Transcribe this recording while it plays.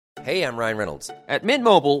Hey, I'm Ryan Reynolds. At Mint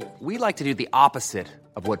Mobile, we like to do the opposite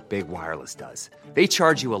of what Big Wireless does. They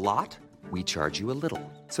charge you a lot, we charge you a little.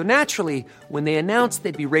 So naturally, when they announced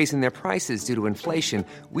they'd be raising their prices due to inflation,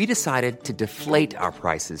 we decided to deflate our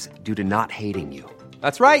prices due to not hating you.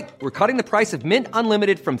 That's right. We're cutting the price of Mint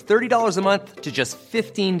Unlimited from $30 a month to just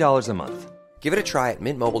 $15 a month. Give it a try at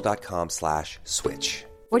mintmobile.com/switch.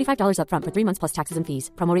 $45 up front for 3 months plus taxes and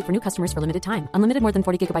fees. Promo rate for new customers for limited time. Unlimited more than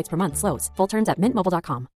 40 gigabytes per month. Slows full terms at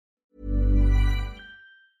mintmobile.com.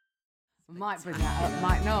 Might bring that up,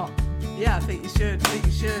 might not. Yeah, I think you should.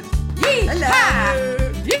 Yee-haw!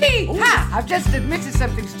 Yee-haw! I've just admitted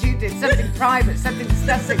something stupid, something private, something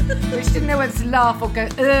disgusting, which didn't know whether to laugh or go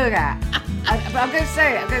ugh at. But I'm going to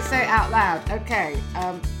say it. I'm going to say it out loud. Okay.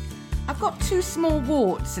 I've got 2 small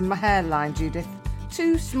warts in my hairline, Judith.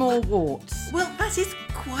 2 small warts. Well, that is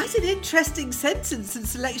quite an interesting sentence and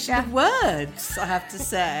selection of words, I have to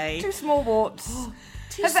say. 2 small warts.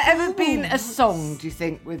 Has there ever been a song, do you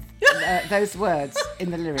think, with those words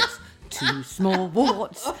in the lyrics? 2 small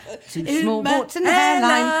warts, 2 small warts in the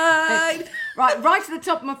hairline. Right at the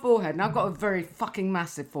top of my forehead. And I've got a very fucking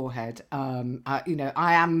massive forehead. I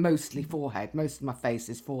am mostly forehead. Most of my face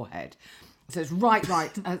is forehead. So it's right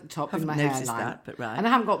at the top in my hairline. Noticed that, but right. And I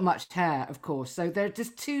haven't got much hair, of course. So they're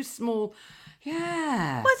just 2 small.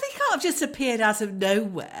 Yeah. Well, they can't have just appeared out of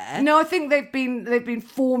nowhere. No, I think they've been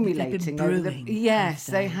formulating. They've been brewing, yes,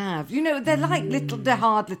 they have. You know, they're like they're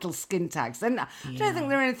hard little skin tags. And I don't think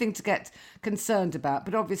they're anything to get concerned about.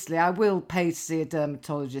 But obviously, I will pay to see a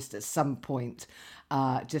dermatologist at some point.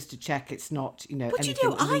 Just to check it's not, But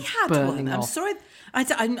I had one. I'm sorry.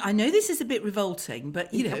 I know this is a bit revolting,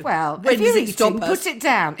 but, Well, when if you're does it stop eating, us? put it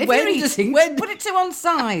down. If you're eating, put it to one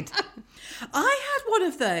side. I had one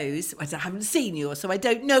of those. I haven't seen yours, so I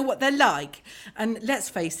don't know what they're like. And let's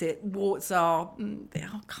face it, warts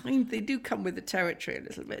they do come with the territory a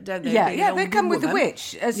little bit, don't they? Yeah, they come with the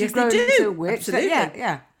witch as you grow into a witch. Absolutely.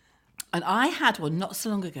 Yeah. And I had one not so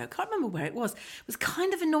long ago. Can't remember where it was. It was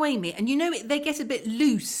kind of annoying me. And they get a bit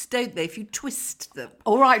loose, don't they, if you twist them?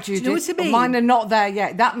 All right, Judith. Do you know what I mean? Mine are not there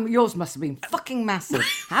yet. Yours must have been fucking massive.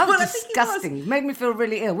 How disgusting. It made me feel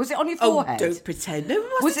really ill. Was it on your forehead? Oh, don't pretend. No,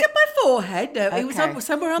 it wasn't on my forehead. No, it was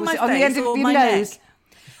somewhere on my face on the end of or your my nose? neck.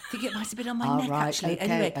 I think it might have been on my neck, actually. Okay,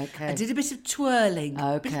 anyway, okay. I did a bit of twirling.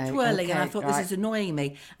 And I thought, this is annoying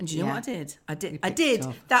me. And do you know what I did? I did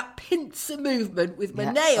that pincer movement with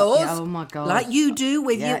my nails. Oh, my God. Like you do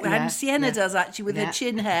with your... And Sienna does, actually, with her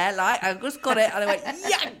chin hair. Like, I just got it, and I went,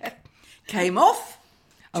 yank! Came off.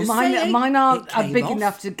 Mine aren't big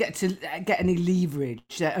enough to get any leverage.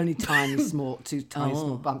 They're only two tiny small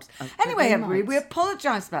bumps. Anyway, everybody, we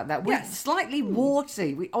apologise about that. We're slightly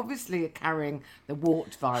warty. We obviously are carrying the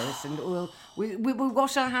wart virus, and we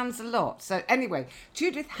wash our hands a lot. So anyway,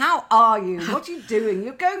 Judith, how are you? What are you doing?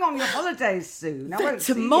 You're going on your holidays soon.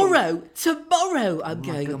 Tomorrow I'm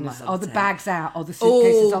going on my holiday. Oh, the bag's out. Oh, the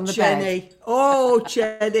suitcases on the bed. Oh,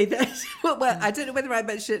 Jenny. Well, I don't know whether I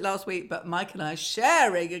mentioned it last week, but Mike and I are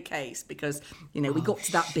sharing a case because, we got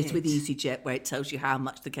to that bit with EasyJet where it tells you how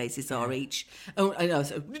much the cases are each. Oh, I know.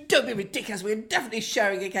 So don't be ridiculous. We're definitely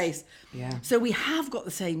sharing a case. Yeah. So we have got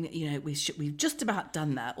the same, we've just about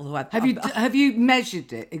done that. Although have you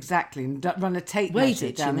measured it exactly and run a tape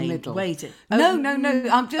measure down the middle? Weighted. No.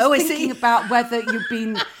 I'm just thinking about whether you've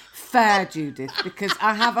been fair, Judith, because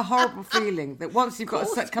I have a horrible feeling that once you've got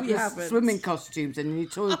a couple of swimming costumes in your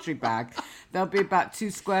toiletry bag, there'll be about 2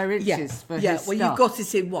 square inches for his stuff. You've got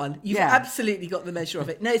it in one. You've absolutely got the measure of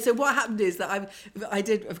it. No, so what happened is that I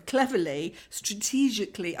did cleverly,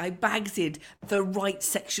 strategically, I bagged the right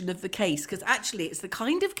section of the case, because actually it's the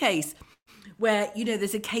kind of case where,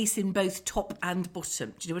 there's a case in both top and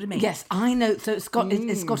bottom. Do you know what I mean? Yes, I know. So it's got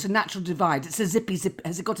a natural divide. It's a zippy zip.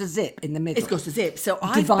 Has it got a zip in the middle? It's got a zip. So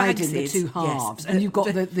I dividing the 2 halves, and you've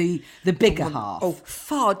got the bigger half. Oh,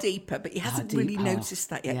 far deeper, but he hasn't really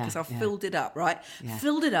noticed that yet because I've filled it up, right? Yeah.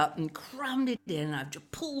 Filled it up and crammed it in, and I've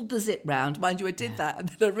just pulled the zip round. Mind you, I did that, and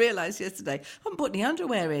then I realised yesterday I haven't put any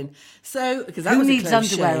underwear in. So because who needs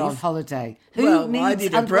underwear on holiday? I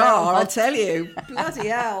need a bra. I'll tell you. Bloody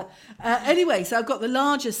hell. Anyway, so I've got the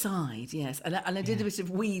larger side, yes, and I did a bit of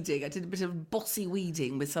weeding. I did a bit of bossy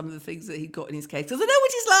weeding with some of the things that he'd got in his case. Because I know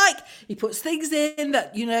what he's like. He puts things in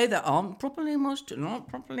that, that aren't properly washed, not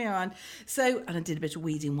properly ironed. So, and I did a bit of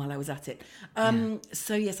weeding while I was at it.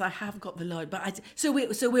 So, yes, I have got the large. But so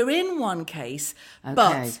we're in one case,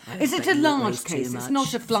 but... Is it a large case? It's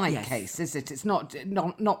not a flight case, is it? It's not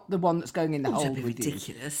the one that's going in the hold with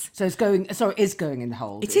ridiculous. So it's going in the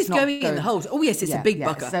hold. It is going in the hold. Oh, yes, it's a big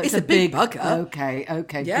bugger. So it's a big bugger. Okay.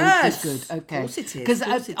 Yes. Good. Okay. Of course it is. Because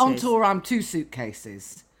on tour, I'm 2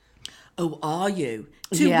 suitcases. Oh, are you?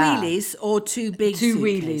 Two wheelies or two big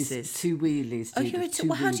suitcases? Two wheelies.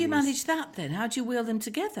 Well, how do you manage that then? How do you wheel them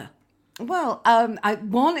together? Well,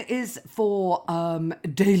 one is for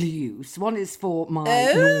daily use. One is for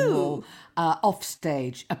my normal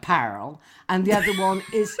offstage apparel, and the other one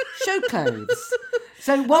is show clothes.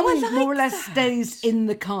 So one more or less stays in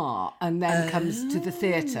the car and then comes to the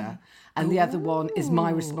theatre, and the other one is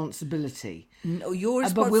my responsibility. No, your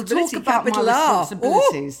But we'll responsibility, talk about my capital R.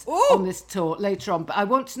 responsibilities on this tour later on. But I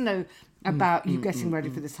want to know about you getting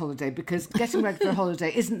ready for this holiday, because getting ready for a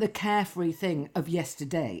holiday isn't the carefree thing of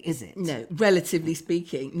yesterday, is it? No, relatively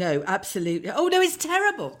speaking. No, absolutely. Oh, no, it's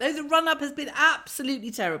terrible. No, the run-up has been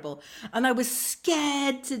absolutely terrible. And I was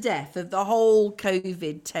scared to death of the whole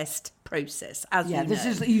COVID test process,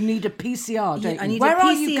 you need a PCR, don't you? I need Where a PCR.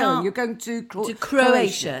 Are you going? You're going to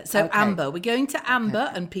Croatia. So okay. Amber, we're going to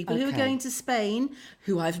Amber, and people who are going to Spain,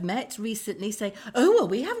 who I've met recently, say, oh, well,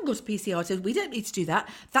 we haven't got a PCR test. We don't need to do that.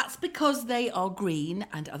 That's because they are green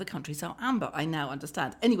and other countries are amber. I now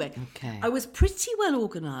understand. Anyway, I was pretty well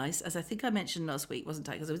organised, as I think I mentioned last week, wasn't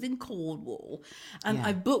I? Because I was in Cornwall, and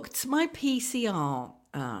I booked my PCR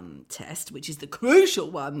test, which is the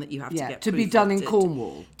crucial one that you have to get to be done in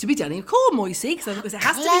Cornwall. To be done in Cornwall, you see, because it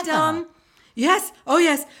has to be done. Yes. Oh,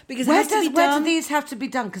 yes. Because it has to be done. Where do these have to be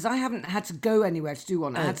done? Because I haven't had to go anywhere to do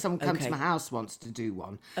one. I had someone come to my house once to do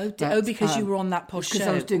one. Because you were on that posh show. Because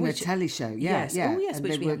I was doing a telly show. Yes. Oh, yes,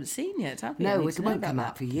 which we haven't seen yet, have we? No, it won't come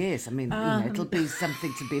out for years. I mean, it'll be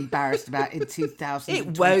something to be embarrassed about in 2020.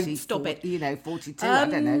 It won't. Stop it. 42. I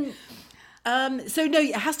don't know. So no,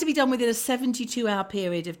 it has to be done within a 72-hour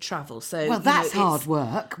period of travel. So that's hard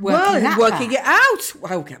work. Working it out.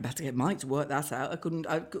 Well, I had to get Mike to work that out.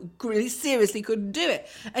 I really seriously couldn't do it.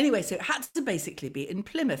 Anyway, so it had to basically be in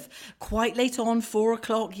Plymouth quite late on,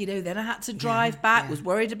 4:00. Then I had to drive back. Was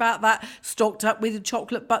worried about that. Stocked up with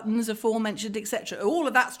chocolate buttons, aforementioned, etc. All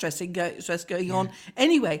of that stress going on.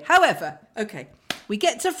 Anyway, however, okay. We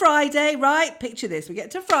get to Friday, right? Picture this. We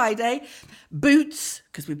get to Friday. Boots,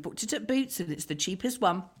 because we booked it at Boots and it's the cheapest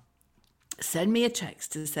one. Send me a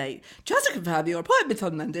text to say, just to confirm your appointment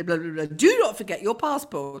on Monday, blah, blah, blah. Do not forget your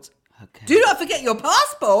passport. Okay. Do not forget your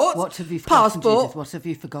passport. What have you forgotten, Judith? What have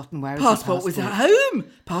you forgotten? Where is passport was at home.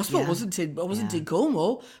 Passport wasn't in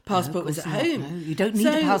Cornwall. Passport was at home. No, you don't need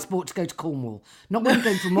a passport to go to Cornwall. Not when you're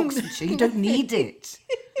going from Oxfordshire. You don't need it.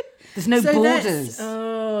 There's no borders.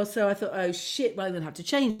 So I thought, oh shit, well, I'm going to have to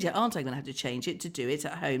change it, aren't I? I'm going to have to change it to do it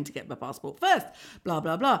at home to get my passport first. Blah,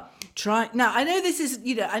 blah, blah. Now, I know this is,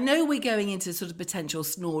 I know we're going into sort of potential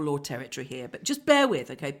snore law territory here, but just bear with,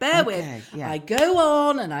 okay? Bear with. Yeah. I go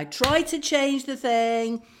on and I try to change the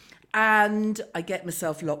thing. And I get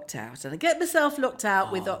myself locked out. And I get myself locked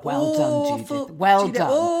out with the well done, Judith. Well done.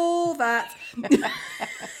 All that.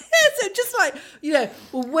 So just like,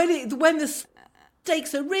 when the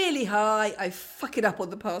stakes are really high, I fuck it up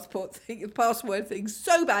on the password thing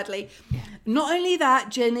so badly. Yeah. Not only that,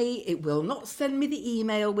 Jenny, it will not send me the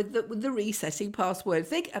email with the resetting password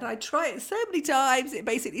thing, and I try it so many times. It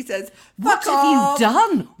basically says, "Fuck off."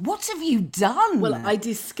 What have you done? Well, I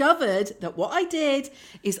discovered that what I did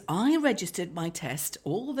is I registered my test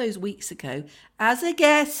all those weeks ago as a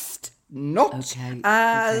guest. Not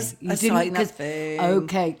as a sign-up thing.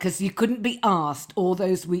 Okay, because you couldn't be asked all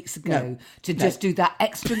those weeks ago to just do that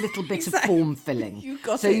extra little bit of form filling. You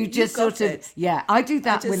got so it. you just I do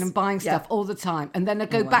that when I'm buying stuff all the time, and then I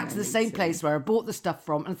go back to the same place where I bought the stuff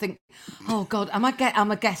from, and think, oh God, I'm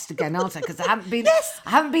a guest again, aren't I? Because I haven't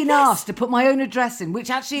been asked to put my own address in. Which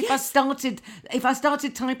actually, if I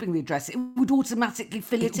started typing the address, it would automatically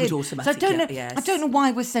fill it in. So I don't know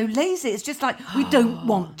why we're so lazy. It's just like we don't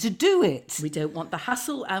want to do it. We don't want the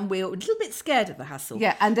hassle, and we're a little bit scared of the hassle.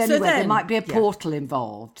 Yeah, and anyway, there might be a portal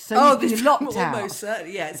involved. So you're locked out. Almost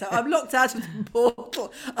certainly, yeah. So I'm locked out of the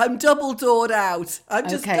portal. I'm double doored out. I'm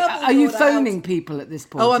just double doored out. Are you phoning people at this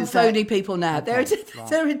point? Oh, I'm phoning people now. There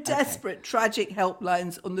are desperate, tragic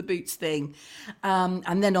helplines on the Boots thing.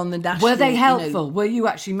 And then on the national... Were they helpful? Were you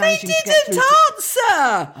actually managing to get through? They didn't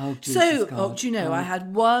answer! Oh, Jesus God. Do you know, I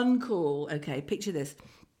had one call. Okay, picture this.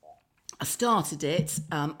 I started it.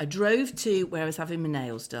 I drove to where I was having my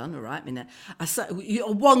nails done. All right,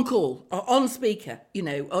 one call on speaker.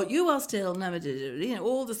 You are still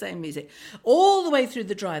all the same music, all the way through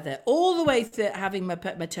the drive there, all the way to having my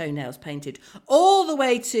toenails painted, all the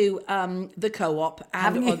way to the co-op and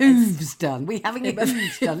having your hooves done. Having your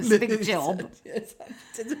hooves done. It's a big job. Yes,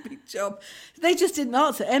 it's a big job. They just didn't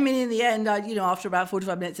answer. I mean, in the end, after about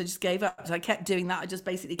 45 minutes, I just gave up. So I kept doing that. I just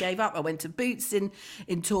basically gave up. I went to Boots in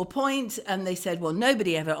Tor Point. And they said, well,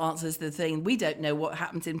 nobody ever answers the thing. We don't know what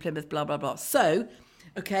happens in Plymouth, blah, blah, blah. So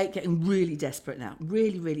Okay, getting really desperate now.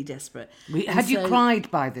 Really, really desperate. Had you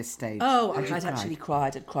cried by this stage? Oh, I'd actually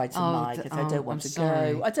cried. I'd cried to Mike. I don't want to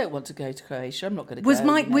go. I don't want to go to Croatia. I'm not going to go. Was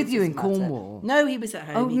Mike with you in Cornwall? No, he was at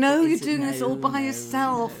home. Oh, no, you're doing this all by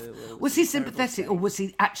yourself. Was he sympathetic or was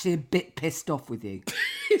he actually a bit pissed off with you?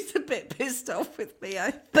 He's a bit pissed off with me,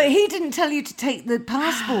 I think. But he didn't tell you to take the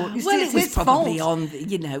passport. Well, it was probably on,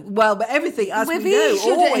 but everything, as we know,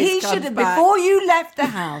 he always should have, back. before you left the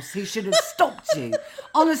house, he should have stopped you.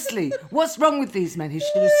 Honestly, what's wrong with these men? He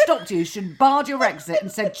should have stopped you. He should have barred your exit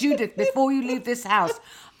and said, Judith, before you leave this house,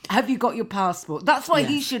 have you got your passport? That's what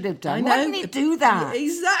he should have done. Why didn't he do that?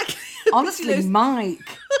 Exactly. Honestly,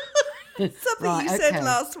 Mike. Something you said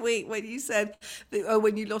last week when you said that,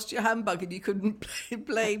 when you lost your handbag and you couldn't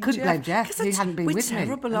blame Jeff. He hadn't been with me. We're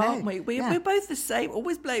terrible, aren't we? We're both the same.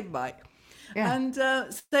 Always blame Mike. Yeah. And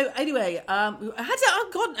so anyway,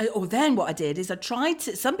 then what I did is I tried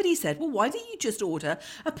to, somebody said, well, why don't you just order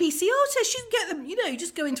a PCR test? You can get them, you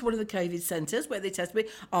just go into one of the COVID centres where they test me,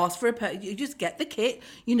 ask for you just get the kit,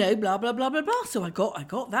 blah, blah, blah, blah, blah. So I got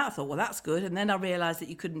that. I thought, well, that's good. And then I realised that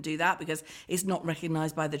you couldn't do that because it's not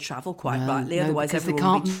recognised by the travel quite rightly. Otherwise,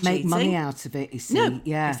 everyone would be cheating. They can't make money out of it, you see. No,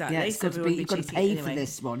 yeah, exactly. Yeah, you've got to pay for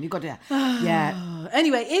this one. You've got to,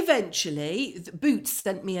 Anyway, eventually, Boots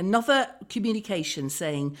sent me another communication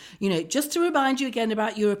saying, just to remind you again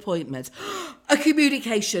about your appointment, a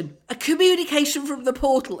communication from the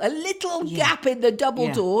portal, a little gap in the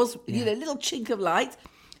double doors, a little chink of light.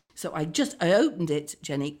 So I opened it,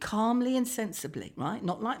 Jenny, calmly and sensibly, right?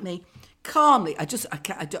 Not like me. Calmly, I just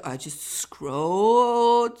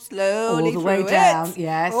scrolled slowly all the way down.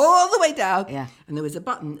 Yes, all the way down. Yeah, and there was a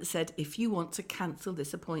button that said, "If you want to cancel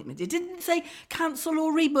this appointment," it didn't say cancel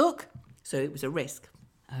or rebook, so it was a risk.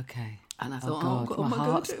 Okay. And I thought, my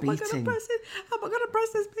heart's beating. Am I going to press it? Am I going to press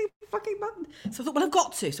this big fucking button? So I thought, well, I've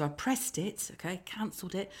got to. So I pressed it, okay,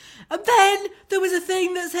 cancelled it. And then there was a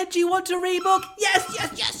thing that said, do you want to rebook?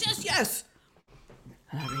 Yes.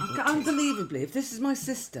 Unbelievably, if this is my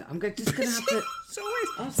sister, I'm just going to have to...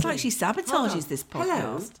 It's like she sabotages this podcast.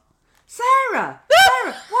 Hello? Sarah,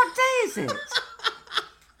 what day is it?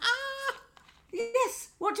 Yes,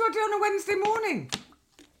 what do I do on a Wednesday morning?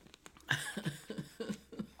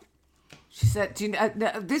 She said, do you know,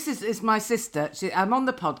 this is my sister. I'm on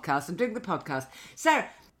the podcast. I'm doing the podcast. Sarah,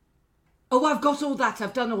 I've got all that.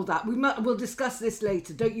 I've done all that. We'll discuss this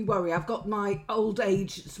later. Don't you worry. I've got my old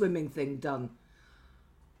age swimming thing done.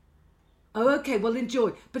 Oh, okay. Well,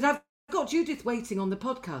 enjoy. But I've got Judith waiting on the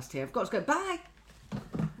podcast here. I've got to go. Bye.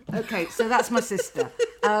 Okay, so that's my sister.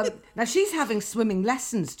 Now, she's having swimming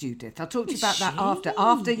lessons, Judith. I'll talk to you about that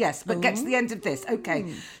after, yes, but get to the end of this.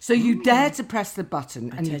 Okay, so you dare to press the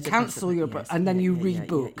button and you cancel your... and then you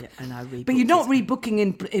rebook. And I rebook. But you're not rebooking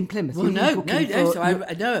in Plymouth. Well, no. So I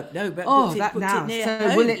booked it near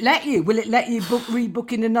home. Will it let you? Will it let you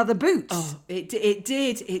rebook in another Boots? Oh, it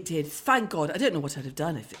did. Thank God. I don't know what I'd have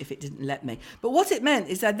done if it didn't let me. But what it meant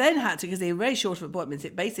is I then had to, because they were very short of appointments,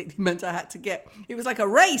 it basically meant I had to get... It was like a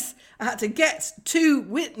race. I had to get to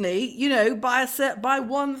Whitney, by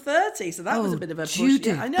 1:30. So that was a bit of a push.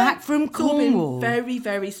 Judith, I know. back from Cornwall. Very,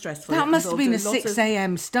 very stressful. That must have been a 6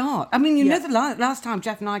 a.m. start. I mean, the last time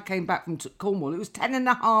Jeff and I came back from Cornwall, it was 10 and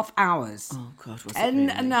a half hours. Oh, God, was 10 it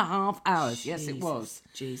really? and a half hours. Yes, Jesus, it was.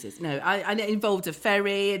 Jesus. No, and it involved a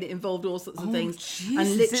ferry and it involved all sorts of things. Jesus.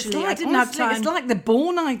 And literally, I didn't have time. It's like the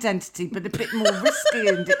Bourne Identity, but a bit more risky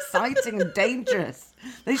and exciting and dangerous.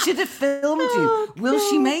 They should have filmed you. Will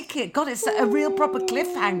she make it? God, it's a real proper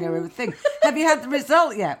cliffhanger of a thing. Have you had the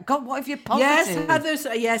result yet? God, what if you're positive?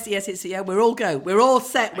 Yes, it's we're all go. We're all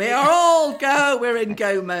set. We are all go. We're in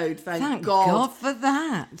go mode. Thank God for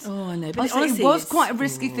that. Oh, I know. But honestly, it was quite a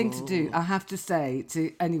risky thing to do, I have to say.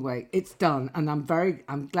 Anyway, it's done, and I'm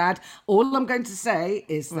glad. All I'm going to say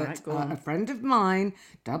is that a friend of mine,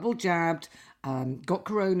 double jabbed, got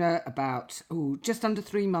corona about just under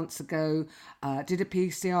 3 months ago. Did a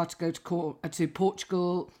PCR to go to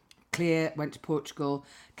Portugal. Clear, went to Portugal,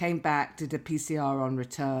 came back, did a PCR on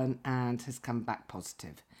return, and has come back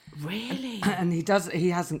positive. Really? And he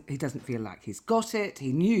doesn't feel like he's got it.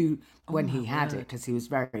 He knew when he had it because he was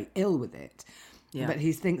very ill with it. Yeah. But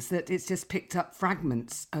he thinks that it's just picked up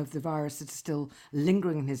fragments of the virus that are still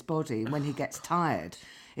lingering in his body. When he gets tired,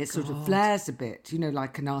 it sort of flares a bit,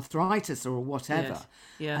 like an arthritis or whatever.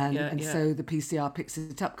 Yes. So the PCR picks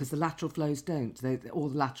it up because the lateral flows don't. All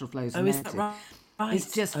the lateral flows are negative. Is that right?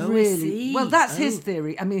 It's just really... Well, that's his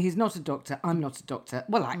theory. I mean, he's not a doctor. I'm not a doctor.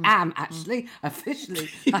 Well, I am, actually, officially.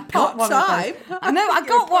 I got one of those. I know, I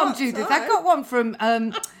got one, Judith. I got one from...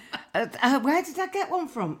 where did I get one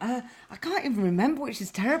from? I can't even remember, which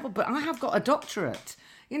is terrible, but I have got a doctorate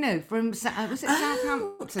from was it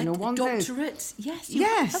Southampton or one of those? Doctorate. Yes,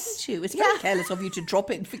 haven't you? It's very careless of you to drop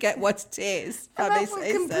it and forget what it is. I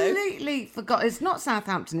completely forgot. It's not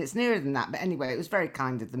Southampton. It's nearer than that. But anyway, it was very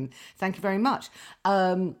kind of them. Thank you very much.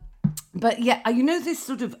 But yeah, this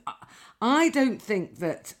sort of. I don't think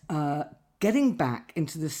that getting back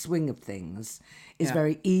into the swing of things is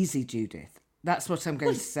very easy, Judith. That's what I'm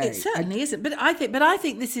going to say. It certainly isn't. But I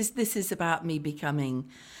think this is about me becoming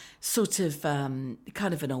sort of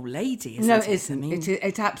kind of an old lady. No, it isn't.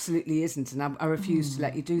 It absolutely isn't, and I refuse to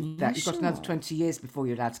let you do that. You've got another 20 years before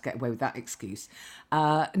you're allowed to get away with that excuse.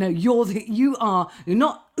 No, you're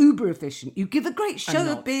not uber efficient. You give a great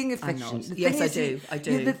show of being efficient. Yes, I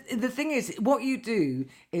do. The thing is, what you do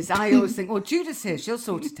is, I always think, well, Judith's here, she'll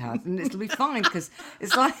sort it out, and it'll be fine because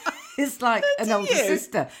it's like an older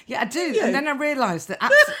sister. Yeah, I do. And then I realised that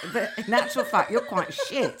in actual fact, you're quite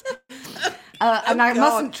shit. And I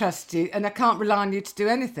mustn't trust you, and I can't rely on you to do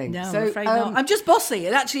anything. No, I'm afraid not. I'm just bossy,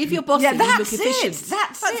 and actually, if you're bossy, you look efficient.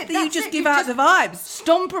 That's it. You just give out the vibes.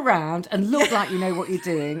 Stomp around and look like you know what you're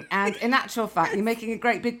doing, and in actual fact, you're making a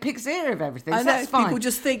great big pig's ear of everything. So that's fine. People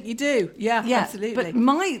just think you do. Yeah, absolutely. But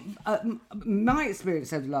my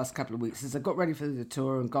experience over the last couple of weeks, as I got ready for the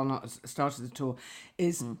tour and started the tour,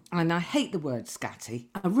 is, and I hate the word scatty.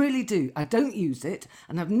 I really do. I don't use it,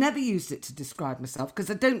 and I've never used it to describe myself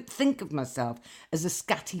because I don't think of myself as a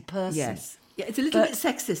scatty person. Yes. Yeah, it's a little bit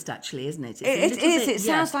sexist, actually, isn't it? It is. It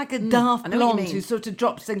sounds like a daft blonde who sort of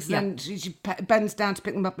drops things and then she bends down to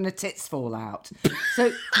pick them up and her tits fall out.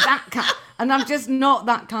 So and I'm just not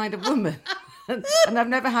that kind of woman. And I've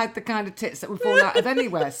never had the kind of tits that would fall out of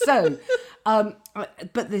anywhere. So,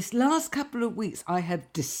 but this last couple of weeks, I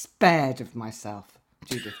have despaired of myself.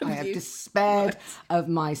 Judith, I have despaired of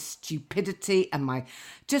my stupidity and my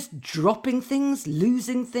just dropping things,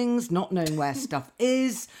 losing things, not knowing where stuff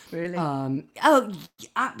is. Really?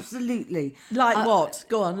 Absolutely. Like what?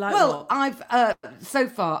 Go on, what? Well, I've so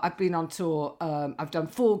far I've been on tour. I've done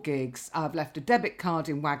 4 gigs. I've left a debit card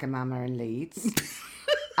in Wagamama in Leeds.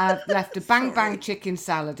 I've left a bang bang chicken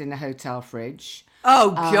salad in a hotel fridge.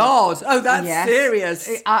 Oh, God. That's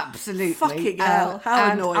serious. Absolutely. Fucking hell.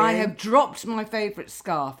 How annoying. I have dropped my favourite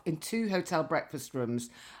scarf in 2 hotel breakfast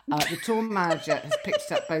rooms. The tour manager has picked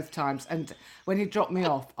it up both times. And when he dropped me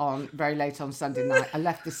off very late on Sunday night, I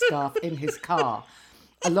left the scarf in his car,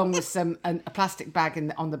 along with a plastic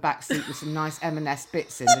bag on the back seat with some nice M&S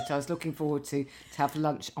bits in that I was looking forward to have for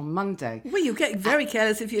lunch on Monday. Well, you're getting very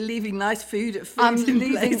careless if you're leaving nice food at food I'm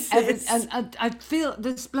leaving places. And I feel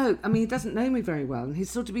this bloke, I mean, he doesn't know me very well, and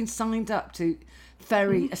he's sort of been signed up to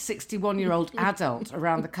ferry a 61-year-old adult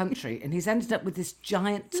around the country, and he's ended up with this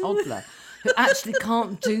giant toddler who actually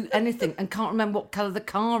can't do anything and can't remember what colour the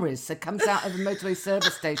car is, so comes out of a motorway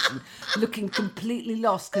service station looking completely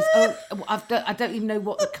lost because I don't even know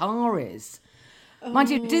what the car is. Mind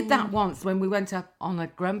you, did that once when we went up on a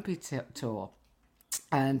Grumpy tour.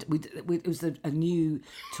 And it was a new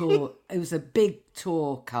tour. It was a big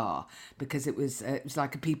tour car because it was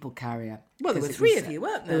like a people carrier. Well, there were 3 of you,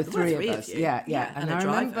 weren't there? There were 3 of us. Yeah. And I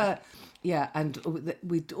remember. Yeah, and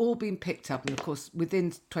we'd all been picked up, and of course,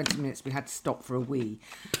 within 20 minutes, we had to stop for a wee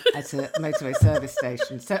at a motorway service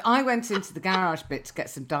station. So I went into the garage bit to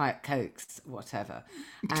get some Diet Cokes, whatever,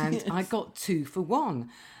 and I got 2 for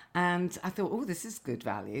 1. And I thought, oh, this is good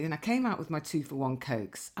value. And I came out with my 2 for 1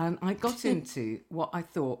 Cokes, and I got into what I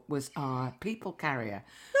thought was our people carrier.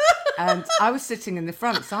 And I was sitting in the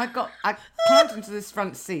front, so I climbed into this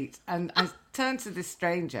front seat, and I turned to this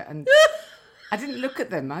stranger, and I didn't look at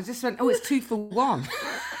them. I just went, oh, it's 2 for 1.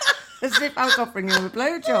 As if I was offering him a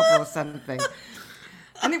blowjob or something.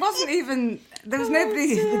 And it wasn't even, there was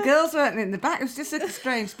nobody, the girls weren't in the back. It was just a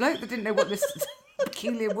strange bloke that didn't know what this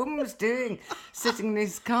peculiar woman was doing, sitting in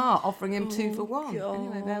his car, offering him 2 for 1. God.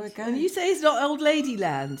 Anyway, there we go. And you say it's not old lady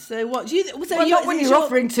land. So what? Not when you're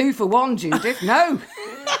offering 2 for 1, Judith. No.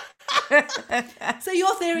 So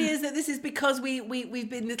your theory is that this is because we've been we've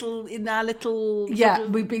been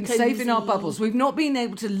cozy. Safe in our bubbles. We've not been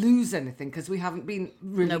able to lose anything because we haven't been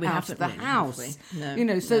really out of the house.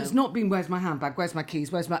 So it's not been where's my handbag, where's my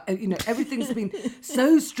keys, where's my everything's been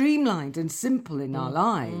so streamlined and simple in our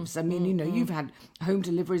lives. I mean, you've had home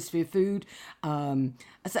deliveries for your food.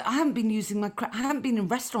 So I haven't been using I haven't been in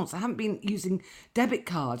restaurants. I haven't been using debit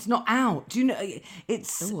cards. Not out. Do you know?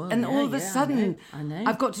 It's all of a sudden I know.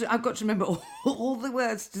 I've got to remember all the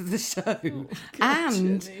words to the show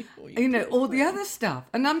and all the other stuff.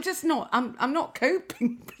 And I'm just not. I'm not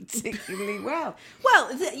coping particularly well.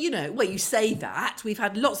 Well, you say that we've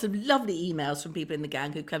had lots of lovely emails from people in the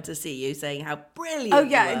gang who've come to see you saying how brilliant. Oh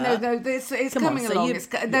yeah, it's coming along.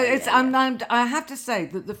 I have to say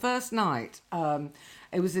that the first night.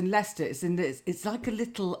 It was in Leicester. It's like a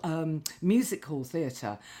little music hall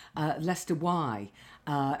theatre, Leicester Y.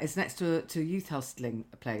 It's next to a youth hostling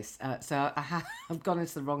place. So I've gone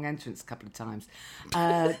into the wrong entrance a couple of times.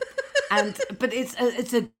 But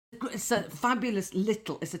it's a fabulous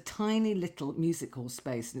little. It's a tiny little music hall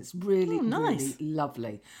space, and it's really nice. really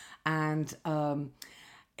lovely. And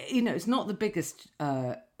it's not the biggest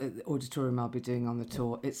auditorium I'll be doing on the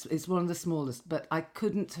tour. It's one of the smallest, but I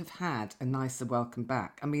couldn't have had a nicer welcome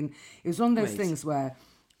back. I mean, it was one of those things where,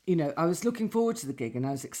 I was looking forward to the gig and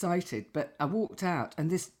I was excited, but I walked out and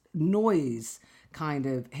this noise kind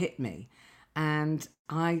of hit me, and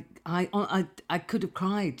I could have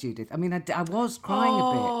cried, Judith. I mean, I was crying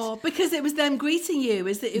a bit. Oh, because it was them greeting you. It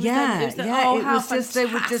was just they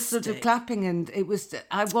were just sort of clapping, and it was.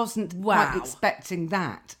 I wasn't quite expecting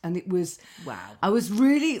that, and it was. Wow. I was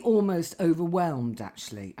really almost overwhelmed.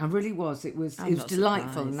 Actually, I really was. It was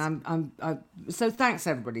delightful, surprised. and I'm so thanks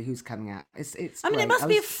everybody who's coming out. It's. I mean, it must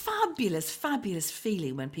be a fabulous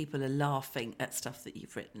feeling when people are laughing at stuff that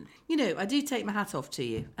you've written. I do take my hat off to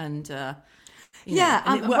you, and.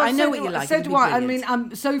 I know what you like. So do I. I mean,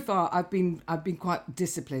 so far I've been quite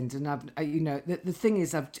disciplined, and the thing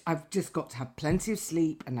is, I've just got to have plenty of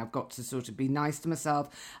sleep, and I've got to sort of be nice to myself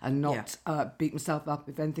and not beat myself up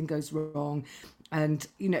if anything goes wrong, and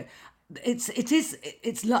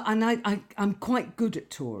I'm quite good at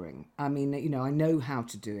touring. I mean, I know how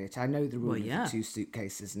to do it. I know the rule of the 2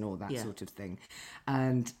 suitcases and all that sort of thing,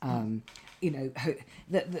 and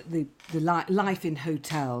the life in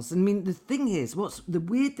hotels. I mean, the thing is, what's the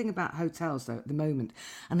weird thing about hotels though at the moment,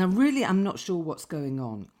 and I'm not sure what's going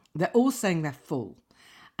on. They're all saying they're full,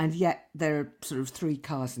 and yet there are sort of 3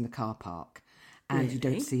 cars in the car park, and you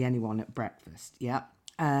don't see anyone at breakfast. Yeah.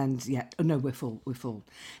 And we're full.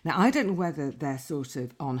 Now, I don't know whether they're sort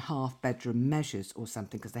of on half-bedroom measures or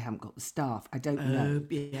something because they haven't got the staff. I don't know.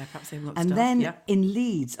 Yeah, perhaps they haven't got and staff. And then yeah. in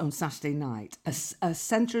Leeds on Saturday night, a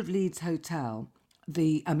centre of Leeds hotel,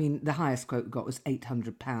 the highest quote we got was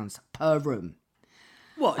 £800 per room.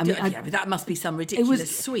 What? But that must be some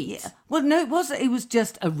ridiculous suite. Yeah. Well, no, it wasn't. It was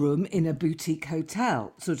just a room in a boutique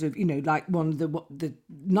hotel, sort of, like one of the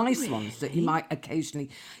nice ones that you might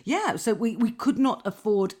occasionally. Yeah, so we could not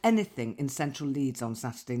afford anything in central Leeds on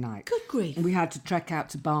Saturday night. Good grief! And we had to trek out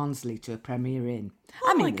to Barnsley to a Premier Inn.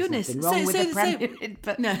 Oh my goodness! There's nothing wrong with a Premier Inn,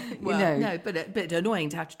 but but a bit annoying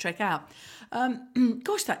to have to trek out.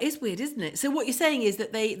 Gosh, that is weird, isn't it? So what you're saying is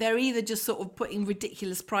that they're either just sort of putting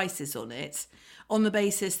ridiculous prices on it, on the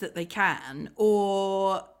basis that they can,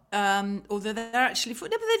 or that they're actually full.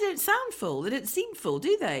 No, but they don't sound full. They don't seem full,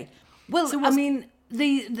 do they? Well, so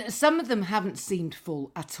some of them haven't seemed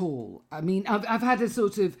full at all. I mean, I've had a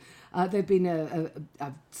sort of. They've been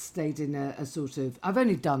I've stayed in a sort of. I've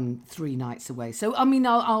only done 3 nights away, so I mean,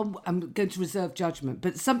 I'm going to reserve judgment.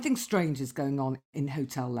 But something strange is going on in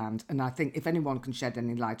hotel land, and I think if anyone can shed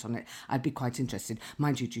any light on it, I'd be quite interested.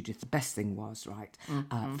 Mind you, Judith, the best thing was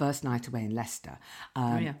first night away in Leicester.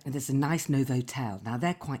 And there's a nice Novotel. Now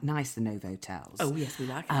they're quite nice, the Novotels. Oh yes, we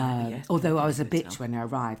like it. Yes, although I was a bitch when I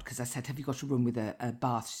arrived because I said, "Have you got a room with a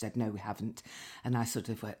bath?" She said, "No, we haven't." And I sort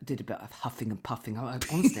of did a bit of huffing and puffing.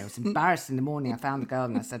 Honestly, I was embarrassed in the morning. I found the girl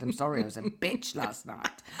and I said, "I'm sorry, I was a bitch last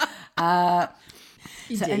night."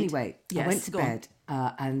 So anyway, I went to bed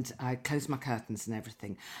and I closed my curtains and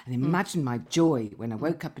everything. And imagine my joy when I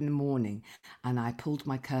woke up in the morning and I pulled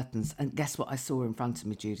my curtains. And guess what I saw in front of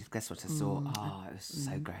me, Judith? Guess what I saw? Oh, it was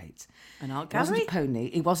so great. An art gallery?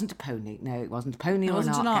 It wasn't a pony. No, it wasn't a pony or an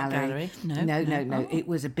art gallery. No. It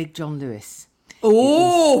was a big John Lewis.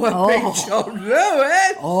 Oh, big John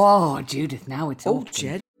Lewis. Oh, Judith, now it's all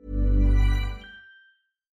Jed.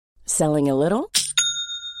 Selling a little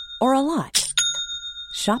or a lot?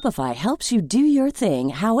 Shopify helps you do your thing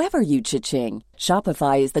however you cha-ching.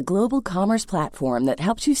 Shopify is the global commerce platform that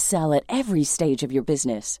helps you sell at every stage of your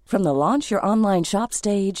business. From the launch your online shop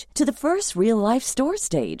stage to the first real-life store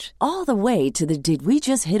stage, all the way to the did we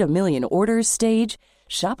just hit a million orders stage.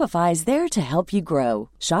 Shopify is there to help you grow.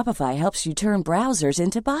 Shopify helps you turn browsers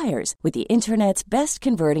into buyers with the internet's best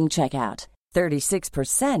converting checkout.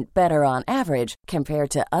 36% better on average compared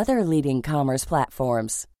to other leading commerce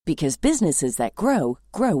platforms. Because businesses that grow,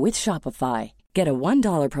 grow with Shopify. Get a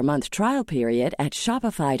 $1 per month trial period at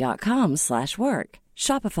shopify.com/work.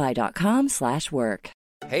 Shopify.com/work.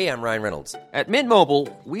 Hey, I'm Ryan Reynolds. At Mint Mobile,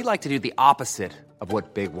 we like to do the opposite of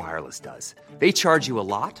what Big Wireless does. They charge you a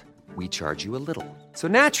lot. We charge you a little. So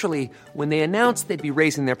naturally, when they announced they'd be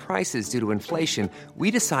raising their prices due to inflation, we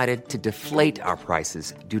decided to deflate our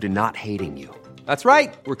prices due to not hating you. That's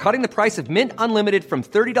right. We're cutting the price of Mint Unlimited from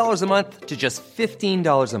 $30 a month to just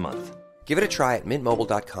 $15 a month. Give it a try at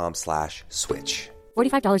mintmobile.com/switch.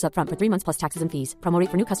 $45 upfront for 3 months plus taxes and fees. Promo rate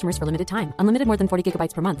for new customers for limited time. Unlimited more than 40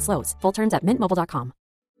 gigabytes per month slows. Full terms at mintmobile.com.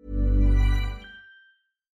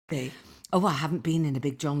 Oh, I haven't been in a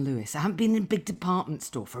big John Lewis. I haven't been in a big department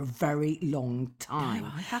store for a very long time. No,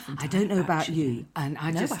 I haven't. I don't know about actually. you. And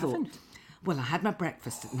I just thought, haven't. well, I had my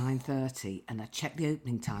breakfast at 9:30 and I checked the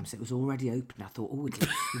opening time, so it was already open. I thought, oh, it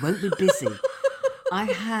won't be busy. I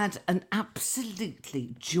had an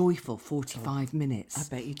absolutely joyful 45 minutes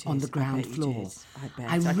I bet you did. on the I ground bet you floor. did. I bet.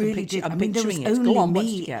 I I can really picture- did. I'm I mean, there was picturing it. only Go on, what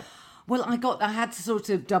me. did you get? Well, I had to sort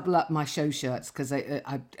of double up my show shirts because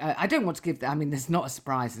I don't want to give. I mean, there's not a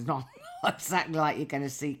surprise. It's not exactly like you're going to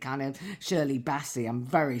see kind of Shirley Bassey. I'm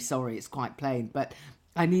very sorry, it's quite plain, but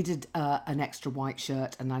I needed an extra white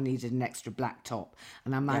shirt and I needed an extra black top,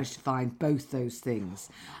 and I managed to find both those things.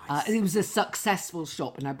 It was a successful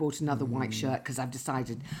shop, and I bought another white shirt because I've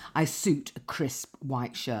decided I suit a crisp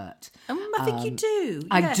white shirt. I think you do.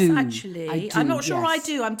 I Yes, do. actually. I do, I'm not sure I yes.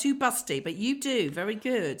 do. I'm too busty, but you do. Very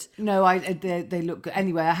good. No, they look good.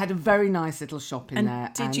 Anyway, I had a very nice little shop in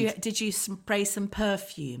there. Did you spray some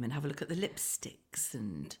perfume and have a look at the lipsticks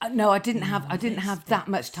and? No, I didn't have that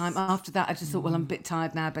much time. After that, I just thought, well, I'm a bit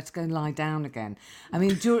tired now. I better go and lie down again. I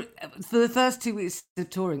mean, for the first 2 weeks of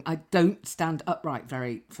touring, I don't stand upright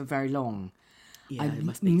for very long. Yeah, I'm it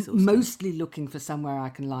must be exhausting. mostly looking for somewhere I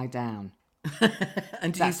can lie down.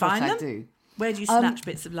 And do That's you find what them? I do. Where do you snatch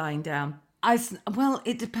bits of lying down? Well,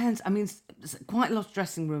 it depends. I mean, quite a lot of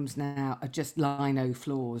dressing rooms now are just lino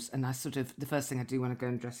floors, and I sort of, the first thing I do when I go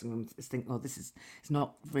in dressing rooms is think, well, it's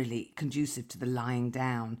not really conducive to the lying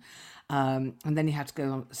down. And then you have to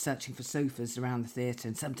go on searching for sofas around the theatre,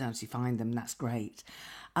 and sometimes you find them, and that's great.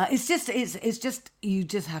 It's just you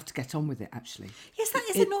just have to get on with it, actually. Yes, that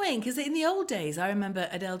is annoying, because in the old days, I remember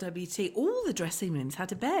at LWT, all the dressing rooms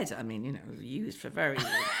had a bed. I mean, used for very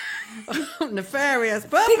nefarious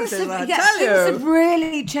purposes, Things I tell you. have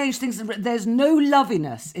really changed things. There's no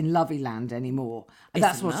loviness in Loveyland anymore.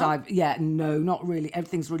 That's what no, not really.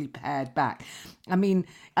 Everything's really pared back. I mean,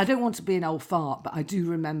 I don't want to be an old fart, but I do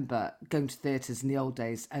remember going to theatres in the old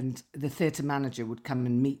days, and the theatre manager would come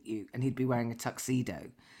and meet you, and he'd be wearing a tuxedo.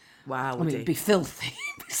 Wow, I mean, it'd be filthy,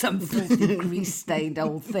 some filthy, grease-stained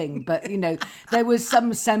old thing. But there was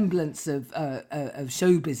some semblance of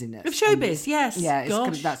showbiziness. Of showbiz, yes. Yeah,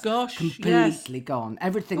 that's completely gone.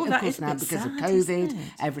 Everything, Oh, of that course, is a now bit because of sad, isn't COVID,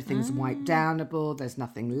 it? everything's wiped downable. There's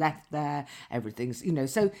nothing left there. Everything's,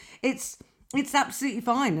 so it's absolutely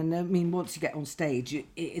fine. And I mean, once you get on stage,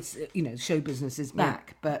 it's show business is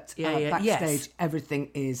back. But backstage, yes.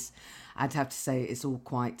 everything is. I'd have to say it's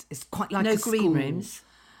quite like No a green school. rooms.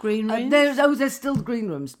 Green rooms? There's still green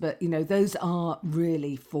rooms, but those are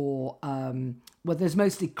really for there's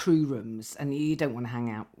mostly crew rooms, and you don't want to hang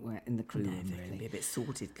out in the crew room. They can be Really, a bit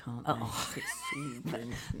sorted, can't they?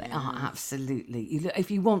 they are absolutely. If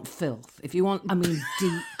you want filth,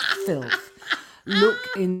 deep filth, look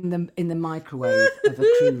in the microwave of a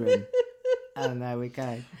crew room. And there we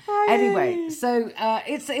go. Anyway, so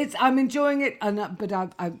it's I'm enjoying it, but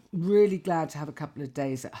I'm really glad to have a couple of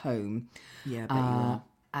days at home. Yeah, I bet you are.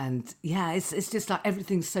 And yeah, it's just like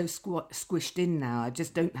everything's so squished in now. I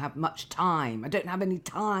just don't have much time. I don't have any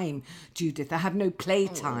time, Judith. I have no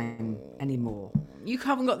playtime anymore. You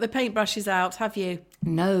haven't got the paintbrushes out, have you?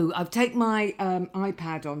 No, I've taken my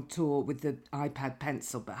iPad on tour with the iPad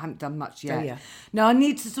pencil, but I haven't done much yet. Oh, yeah. No, I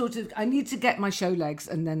need to get my show legs,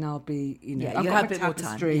 and then I'll be, Yeah, I've you'll got have my a bit more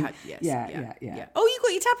tapestry. time. Yeah. Oh, you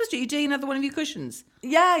got your tapestry. You're doing another one of your cushions.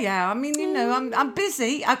 Yeah. I mean, I'm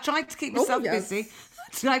busy. I tried to keep myself yes. busy.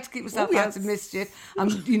 Try to keep myself out of mischief.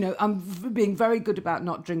 I'm being very good about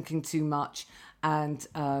not drinking too much, and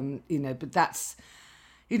but that's,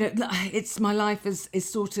 it's my life is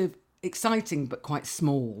sort of exciting but quite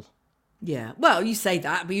small. Yeah, well, you say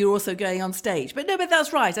that, but you're also going on stage. But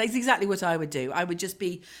that's right. That's exactly what I would do. I would just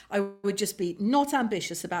be not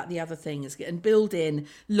ambitious about the other things and build in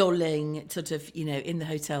lolling, sort of, in the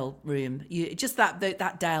hotel room. Just that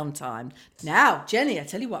downtime. Now, Jenny, I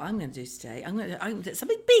tell you what I'm going to do today.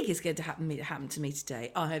 Something big is going to happen to me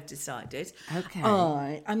today. I have decided. Okay.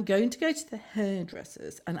 I am going to go to the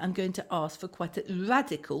hairdressers and I'm going to ask for quite a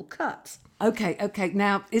radical cut. Okay.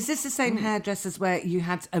 Now, is this the same hairdressers where you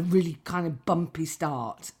had a really kind of bumpy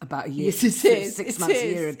start about a year? Yes, it is. 6 months, a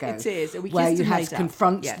year ago. It is. We where kissed you and had made to up.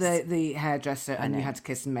 confront Yes. the hairdresser and you had to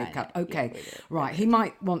kiss and make up. Okay, Yeah, we did. right. He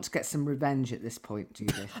might want to get some revenge at this point,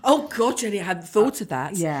 Judith. Oh God, Jenny, I hadn't thought of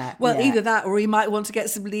that. Yeah, Well, yeah. either that, or he might want to get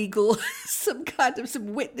some legal, some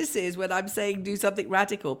witnesses when I'm saying do something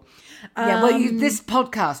radical. This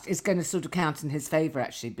podcast is going to sort of count in his favour,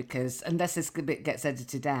 actually, because unless this bit gets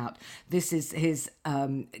edited out, this is his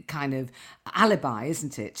kind of alibi,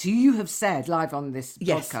 isn't it? So you have said live on this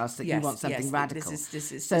podcast that you want something radical.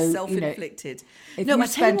 This is so, self-inflicted. If you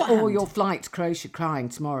spend all your flight to Croatia crying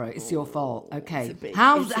tomorrow, it's your fault. Okay.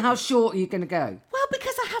 How short are you going to go? Well,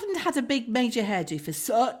 because I haven't had a big major hairdo for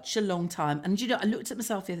such a long time. And, I looked at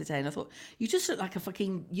myself the other day and I thought, you just look like a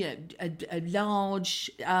fucking, a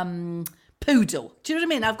large... poodle. Do you know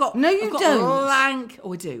what I mean? I've got don't. Lank.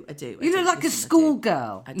 Oh, I do. You look like a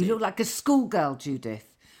schoolgirl. You look like a schoolgirl, Judith.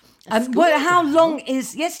 How long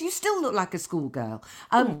is... Yes, you still look like a schoolgirl.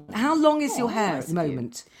 How long is your hair at the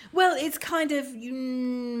moment? Well, it's kind of...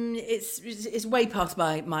 it's way past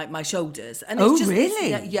my shoulders. And it's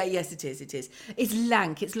really? Yes, it is. It's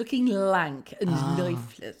lank. It's looking lank and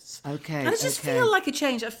lifeless. Okay, And I just feel like a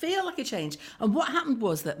change. And what happened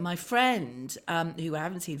was that my friend, who I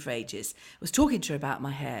haven't seen for ages, was talking to her about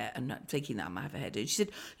my hair and thinking that I might have a hairdo. She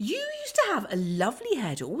said, you used to have a lovely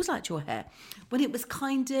hairdo. I always liked your hair. When it was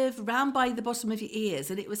kind of round by the bottom of your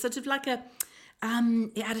ears, and it was sort of like it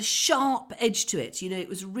had a sharp edge to it. It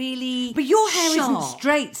was really. But your hair isn't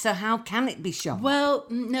straight, so how can it be sharp? Well,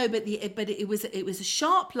 no, but it was a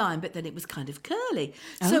sharp line, but then it was kind of curly.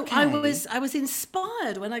 So I was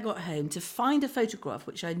inspired when I got home to find a photograph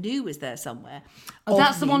which I knew was there somewhere. Oh,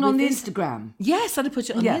 that's the one on the Instagram. Yes, and I put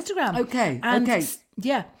it on the Instagram. Okay.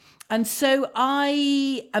 Yeah. And so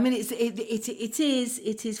it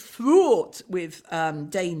is fraught with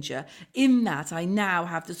danger in that I now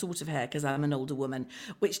have the sort of hair, because I'm an older woman,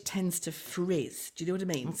 which tends to frizz. Do you know what I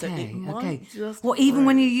mean? Okay. Even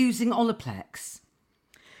when you're using Olaplex?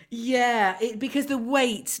 Yeah, because the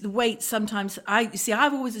weight sometimes,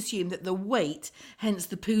 I've always assumed that the weight, hence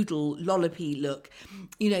the poodle lollipy look,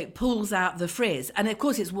 pulls out the frizz. And of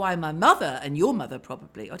course it's why my mother, and your mother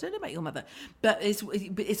probably, I don't know about your mother, but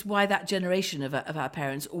it's why that generation of our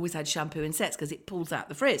parents always had shampoo and sets, because it pulls out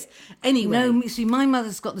the frizz. Anyway. No, see, my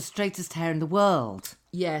mother's got the straightest hair in the world.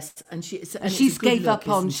 Yes, and she gave up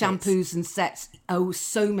on shampoos and sets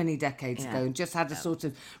so many decades ago, and just had a sort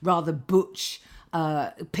of rather butch...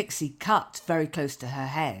 pixie cut very close to her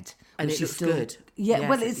head, and it looks good. Yeah, yes,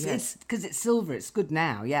 well, it's because it's silver. It's good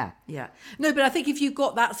now. Yeah. No, but I think if you've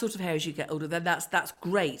got that sort of hair as you get older, then that's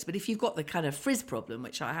great. But if you've got the kind of frizz problem,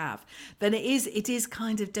 which I have, then it is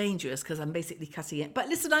kind of dangerous, because I'm basically cutting it. But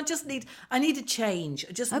listen, I need a change.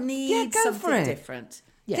 I just need something different.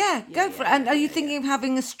 Go for it. And are you thinking of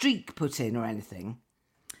having a streak put in or anything?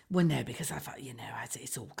 Well, no, because I thought,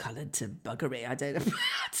 it's all coloured to buggery. I don't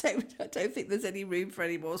think there's any room for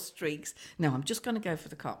any more streaks. No, I'm just going to go for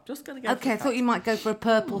the cop. Okay, I thought you might go for a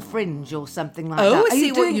purple fringe or something like that. Oh, I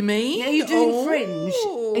see what you mean. Are you doing fringe?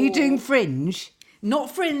 Are you doing fringe?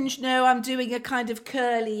 Not fringe, no. I'm doing a kind of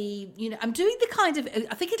curly, I'm doing the kind of,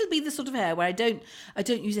 I think it'll be the sort of hair where I don't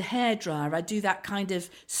use a hairdryer. I do that kind of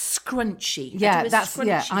scrunchy.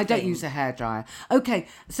 I don't use a hairdryer. Okay,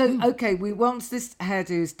 so, once this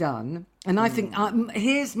hairdo is done, and I think,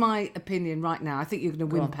 here's my opinion right now. I think you're going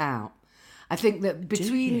to wimp out. I think that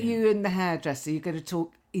between you and the hairdresser, you're going to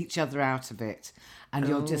talk each other out of it. And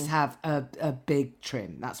you'll just have a big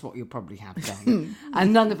trim. That's what you'll probably have done.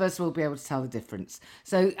 And none of us will be able to tell the difference.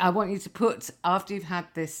 So I want you to put, after you've had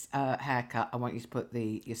this haircut, I want you to put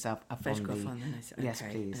yourself up photograph on the... Okay. Yes,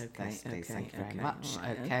 please. Okay. Yes, please. Thank you very much.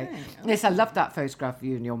 Right, okay. Yes, I love that photograph of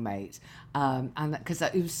you and your mate. And because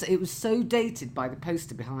it was so dated by the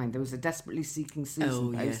poster behind. There was a Desperately Seeking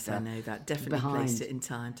Susan poster. Yes, I know that. Definitely placed it in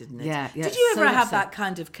time, didn't it? Yeah. Did you ever have that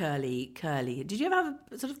kind of curly? Did you ever have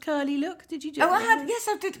a sort of curly look? Did you do? Oh, I had. Yes,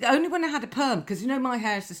 I did. Only when I had a perm, because my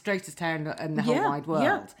hair is the straightest hair in the whole wide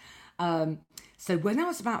world. Yeah. So when I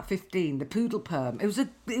was about 15, the poodle perm, it was a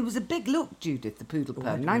big look, Judith, the poodle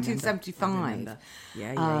perm. 1975.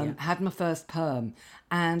 Yeah. Had my first perm,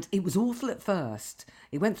 and it was awful at first.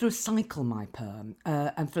 It went through a cycle, my perm,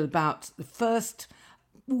 and for about the first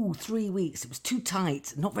 3 weeks, it was too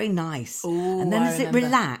tight, not very nice. And then as it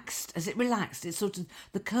relaxed, it sort of,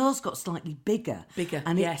 the curls got slightly bigger,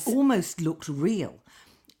 and it almost looked real.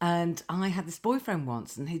 And I had this boyfriend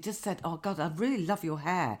once, and he just said, "Oh God, I really love your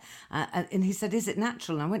hair." And he said, "Is it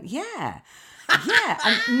natural?" And I went, "Yeah."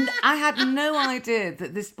 And I had no idea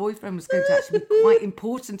that this boyfriend was going to actually be quite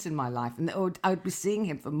important in my life, and that I would be seeing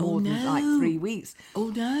him for more than like 3 weeks. Oh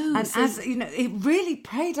no! And as it really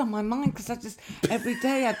preyed on my mind, because I just every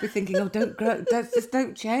day I'd be thinking, "Oh, don't grow, just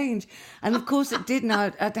don't change." And of course it did.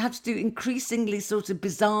 Now I'd have to do increasingly sort of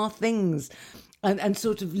bizarre things. And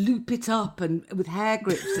sort of loop it up and with hair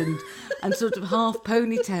grips and sort of half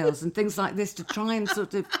ponytails and things like this to try and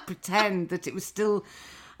sort of pretend that it was still...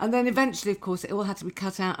 And then eventually, of course, it all had to be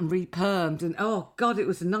cut out and re-permed. And, oh, God, it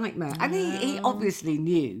was a nightmare. And he obviously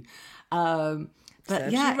knew that But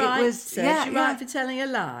Serves yeah, you right. it was. Serves you right for telling a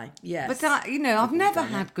lie. Yes. But I've never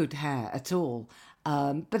had good hair at all.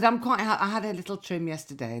 But I had a little trim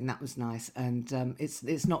yesterday, and that was nice. And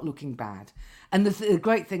it's not looking bad. And the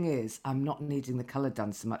great thing is, I'm not needing the colour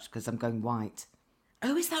done so much because I'm going white.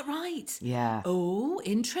 Oh, is that right? Yeah. Oh,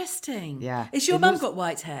 interesting. Yeah. Is your mum got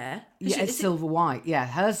white hair? It's silver white. Yeah,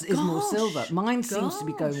 hers is more silver. Mine seems to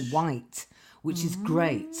be going white, which is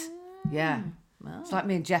great. Yeah. Well. It's like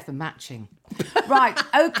me and Jeff are matching. Right,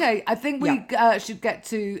 okay. I think we should get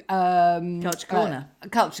to Culture Corner.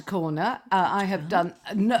 Culture Corner. I have done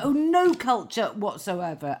no culture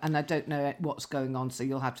whatsoever, and I don't know what's going on, so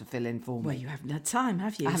you'll have to fill in for me. Well, you haven't had time,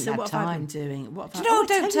 have you? I haven't so had what time. have I been doing? What have Do you know, I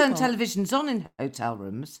don't turn televisions on in hotel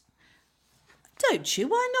rooms. Don't you?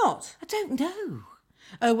 Why not? I don't know.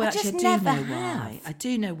 Oh, well, I actually, just I do never know have. why. I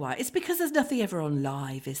do know why. It's because there's nothing ever on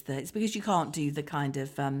live, is there? It's because you can't do the kind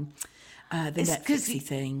of the Netflixy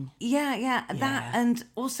thing. Yeah, that, and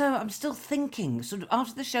also I'm still thinking, sort of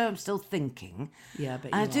after the show I'm still thinking. Yeah,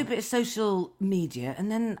 but I do a bit of social media and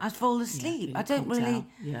then I fall asleep. I don't really...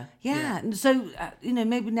 Yeah. And so,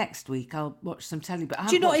 maybe next week I'll watch some telly, but I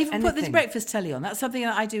Do you not haven't even watched put the anything. breakfast telly on? That's something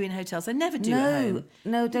that I do in hotels. I never do at home.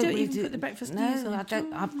 No, don't really even put the breakfast news on? I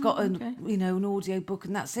don't. I've got an audio book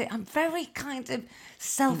and that's it. I'm very kind of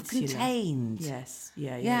self-contained. Yes.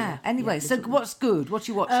 Yeah. Anyway, so what's good? What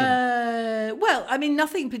are you watching? Well, I mean,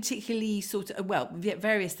 nothing particularly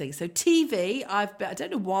various things. So TV, I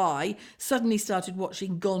don't know why, suddenly started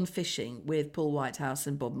watching Gone Fishing with Paul Whitehouse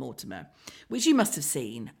and Bob Mortimer, which you must have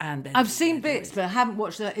seen. And I've seen bits, but I haven't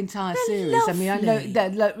watched the entire series. Lovely. I mean, I know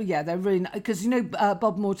they're really, because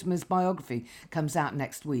Bob Mortimer's biography comes out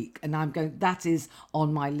next week, and I'm going. That is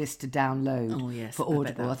on my list to download for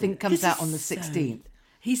Audible. I think it comes out on the 16th.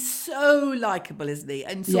 He's so likable, isn't he?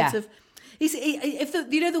 And sort of. If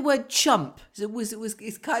the word chump,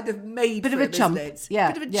 it's kind of made bit for of a him, chump, isn't it?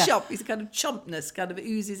 yeah, bit of a yeah. chump. He's a kind of chumpness, kind of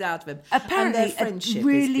oozes out of him. Apparently, and their friendship a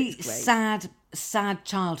really is great. sad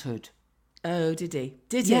childhood. Oh, did he?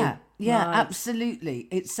 Yeah, Right. absolutely.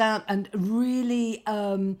 It's and really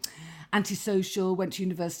antisocial. Went to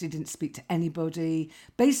university, didn't speak to anybody.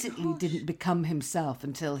 Basically, didn't become himself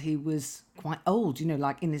until he was quite old.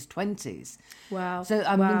 Like in his 20s. Wow. So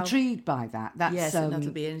I'm intrigued by that. That's yes, that'll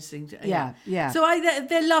be interesting. Yeah. So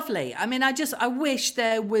they're lovely. I mean, I wish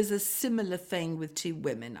there was a similar thing with two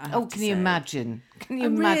women. Can you imagine? Can you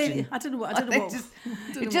Really, imagine? I don't know what.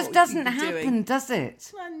 It just doesn't happen, does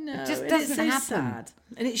it? I know. It just and doesn't it's so happen. sad.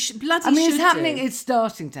 And it bloody I mean, should it's happening. do. It's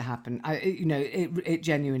starting to happen. It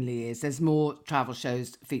genuinely is. There's more travel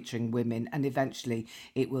shows featuring women, and eventually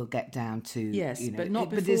it will get down to but not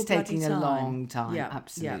before But it's taking bloody a time. long time. Yeah,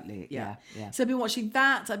 Absolutely. Yeah. So I've been watching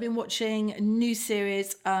that. I've been watching a new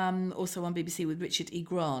series, also on BBC with Richard E.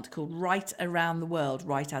 Grant called Right Around the World.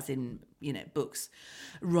 Right as in books,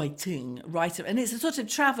 writing, writer, and it's a sort of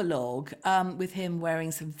travelogue with him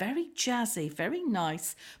wearing some very jazzy, very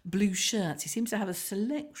nice blue shirts. He seems to have a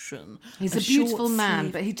selection. He's a beautiful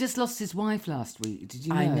man, but he just lost his wife last week. Did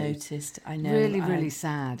you know? I noticed. I know. Really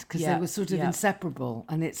sad because they were sort of inseparable,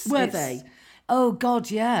 and Were they? Oh God,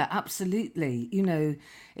 yeah, absolutely.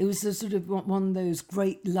 It was a sort of one of those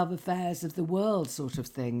great love affairs of the world sort of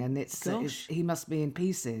thing, and it's he must be in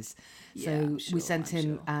pieces. So we sent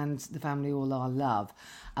him and the family all our love.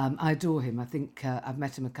 I adore him. I think I've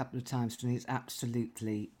met him a couple of times, and he's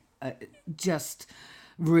absolutely just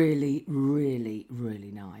really, really,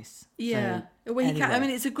 really nice. Yeah. So, Well, anyway. I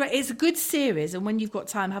mean, it's a good series, and when you've got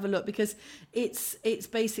time, have a look, because it's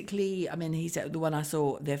basically. I mean, he's the one I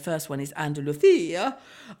saw. Their first one is Andalusia,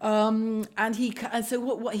 and so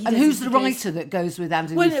what he. And does who's is the he goes- writer that goes with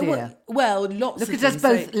Andalusia? Well, lots Look of at us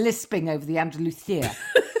things. both lisping over the Andalusia.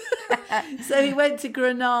 So he went to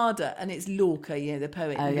Granada, and it's Lorca, the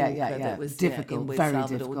poet Oh, Lorca yeah. that was difficult, in with very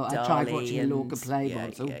Salvador difficult. I Dali tried watching a and- Lorca play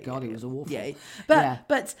once. God, it was awful. Yeah, Yeah.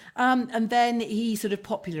 but and then he sort of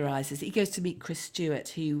popularises it. He goes to meet Chris Stewart,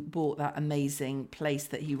 who bought that amazing place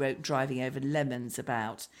that he wrote Driving Over Lemons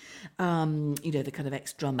about. The kind of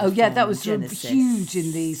ex-drummer. Oh yeah, from that was sort of Genesis. huge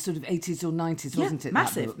in the sort of 80s or 90s, wasn't it? that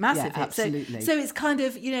Massive, book? massive. Yeah, hit. absolutely. So it's kind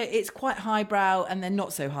of, it's quite highbrow and then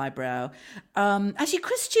not so highbrow. Actually,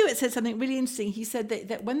 Chris Stewart said something really interesting. He said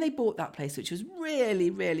that when they bought that place, which was really,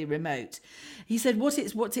 really remote, he said what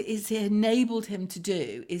it enabled him to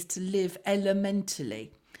do is to live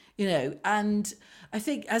elementally, and I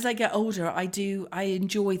think as I get older, I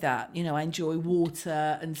enjoy that. I enjoy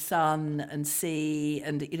water and sun and sea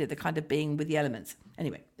and, the kind of being with the elements.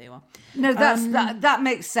 Anyway, there you are. No, that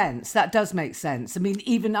makes sense. That does make sense. I mean,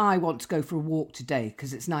 even I want to go for a walk today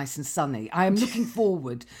because it's nice and sunny. I am looking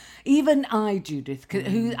forward. Even I, Judith,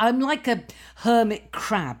 who I'm like a hermit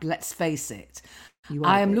crab, let's face it.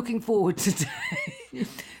 I am looking forward today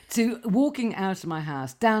to walking out of my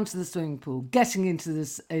house, down to the swimming pool, getting into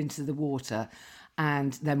the water,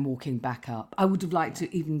 and then walking back up. I would have liked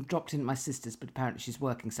to even dropped in at my sister's, but apparently she's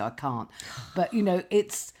working, so I can't. But,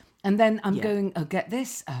 it's... And then I'm going, get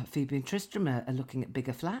this, Phoebe and Tristram are looking at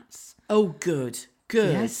bigger flats. Oh, good.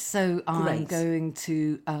 Yes, so I'm going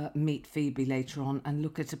to meet Phoebe later on and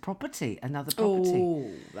look at another property. Oh,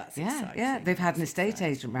 that's exciting. Yeah, they've had an estate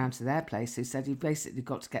agent round to their place who said you've basically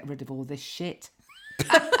got to get rid of all this shit.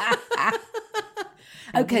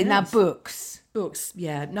 Okay, now books. Books,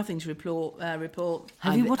 yeah, nothing to report. Have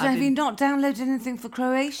you not downloaded anything for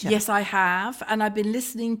Croatia? Yes, I have, and I've been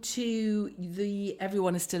listening to the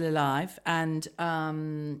Everyone Is Still Alive, and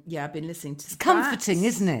I've been listening to. It's comforting,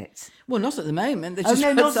 isn't it? Well, not at the moment. They just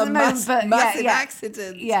had not some at the moment, massive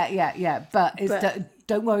accident. Yeah. But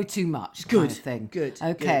don't worry too much. Good kind of thing. Good.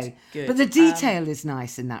 Okay. Good. But the detail is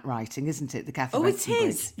nice in that writing, isn't it? The Catherine. Oh, it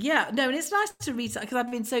is. Yeah. No, and it's nice to read because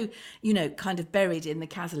I've been so kind of buried in the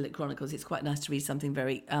Cazalet Chronicles. It's quite nice to read something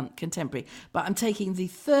very contemporary. But I'm taking the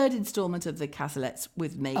third instalment of the Cazalets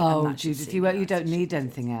with me. Oh, Judith, you don't need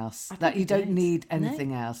anything else. You don't need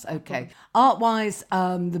anything else. Okay. Art-wise,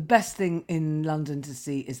 the best thing in London to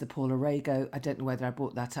see is the Paul Arago. I don't know whether I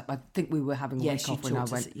brought that up. I think we were having a week off when I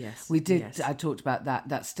went. Yes, we did. Yes. I talked about that.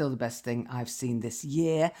 That's still the best thing I've seen this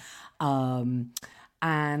year. And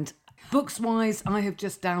books-wise, I have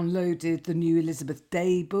just downloaded the new Elizabeth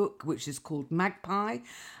Day book, which is called Magpie,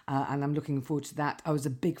 and I'm looking forward to that. I was a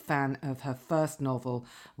big fan of her first novel,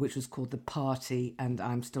 which was called The Party, and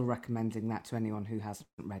I'm still recommending that to anyone who hasn't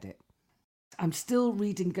read it. I'm still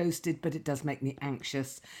reading Ghosted, but it does make me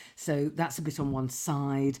anxious, so that's a bit on one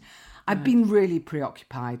side. I've been really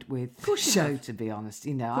preoccupied with the show, to be honest.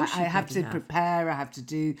 I have to prepare, I have to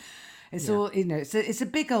do... It's all, it's a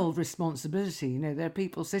big old responsibility. There are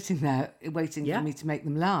people sitting there waiting for me to make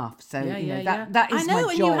them laugh. So, that is my job.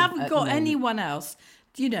 And you haven't got anyone else,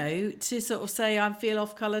 to sort of say, I feel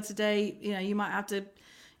off colour today. You might have to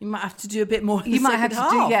do a bit more. You might have to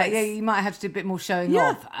do, you might have to do a bit more showing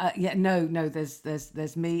off. No.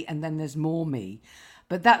 There's me, and then there's more me.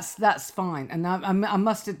 But that's fine. And I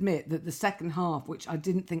must admit that the second half, which I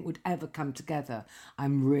didn't think would ever come together,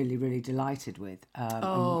 I'm really, really delighted with.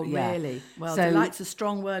 Really? Well, delight's a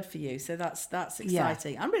strong word for you. So that's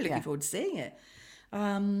exciting. I'm really looking forward to seeing it.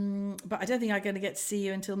 But I don't think I'm going to get to see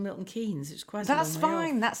you until Milton Keynes. It's quite. That's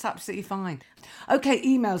fine. That's absolutely fine. Okay,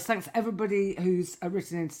 emails. Thanks to everybody who's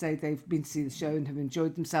written in to say they've been to see the show and have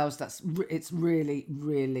enjoyed themselves. It's really,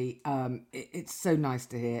 really. It's so nice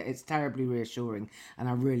to hear. It's terribly reassuring, and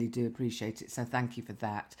I really do appreciate it. So thank you for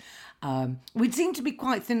that. We seem to be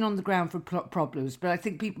quite thin on the ground for problems, but I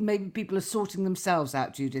think maybe people are sorting themselves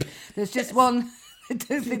out. Judith, there's just one. I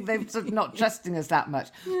don't think they're sort of not trusting us that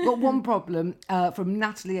much. Got one problem from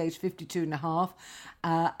Natalie, age 52 and a half,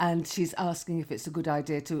 and she's asking if it's a good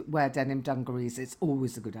idea to wear denim dungarees. It's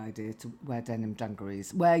always a good idea to wear denim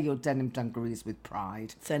dungarees. Wear your denim dungarees with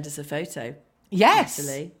pride. Send us a photo. Yes.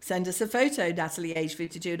 Natalie. Send us a photo, Natalie, age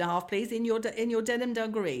 52 and a half, please, in your denim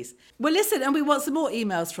dungarees. Well, listen, and we want some more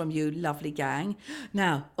emails from you, lovely gang.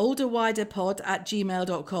 Now,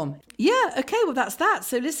 olderwiderpod@gmail.com. Yeah, okay, well, that's that.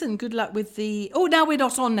 So listen, good luck with the... Oh, now we're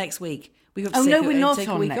not on next week. We're not on next week.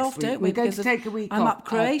 We're going to take a week off. I'm up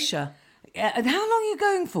Croatia. And how long are you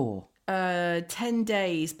going for? 10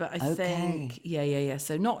 days, but I think... Yeah.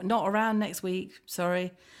 So not around next week,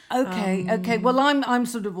 sorry. Okay. Well, I'm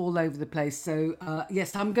sort of all over the place. So,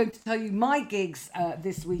 yes, I'm going to tell you my gigs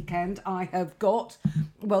this weekend. I have got,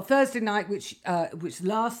 Thursday night, which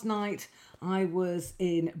last night I was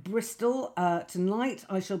in Bristol. Tonight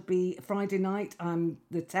I shall be, Friday night, I'm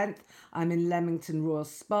the 10th. I'm in Leamington Royal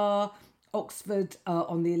Spa, Oxford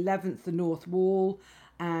on the 11th, the North Wall,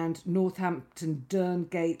 and Northampton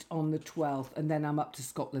Derngate on the 12th, and then I'm up to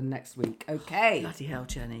Scotland next week. Okay. Bloody hell,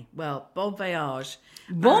 Jenny. Well, bon voyage.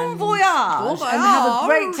 Bon voyage. And have a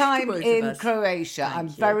great time in Croatia. I'm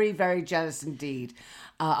very, very jealous indeed.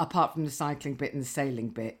 Apart from the cycling bit and the sailing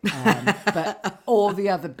bit. But all the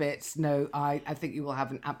other bits, no, I think you will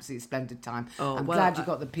have an absolutely splendid time. I'm glad you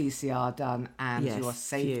got the PCR done and you are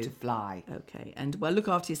safe to fly. Okay. And, look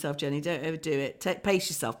after yourself, Jenny. Don't overdo it.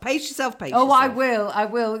 Pace yourself. Oh, I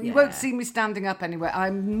will. You won't see me standing up anywhere.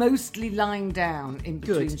 I'm mostly lying down in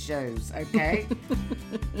between shows, okay?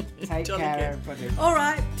 Take care, everybody. All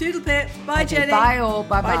right. Toodle pip. Bye, Jenny. Bye, all.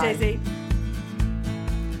 Bye-bye. Bye, Daisy.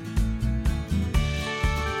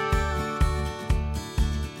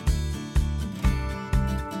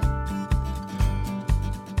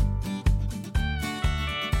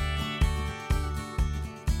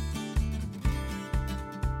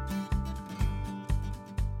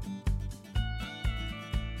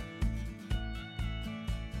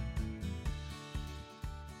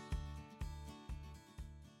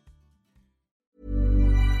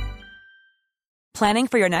 Planning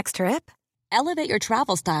for your next trip? Elevate your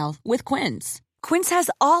travel style with Quince. Quince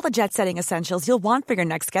has all the jet-setting essentials you'll want for your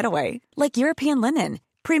next getaway, like European linen,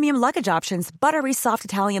 premium luggage options, buttery soft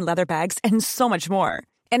Italian leather bags, and so much more.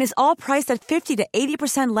 And is all priced at 50 to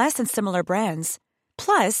 80% less than similar brands.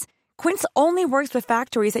 Plus, Quince only works with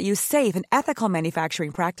factories that use safe and ethical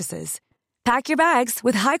manufacturing practices. Pack your bags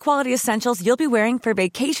with high-quality essentials you'll be wearing for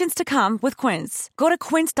vacations to come with Quince. Go to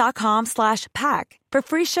quince.com/pack for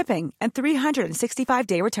free shipping and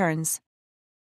 365-day returns.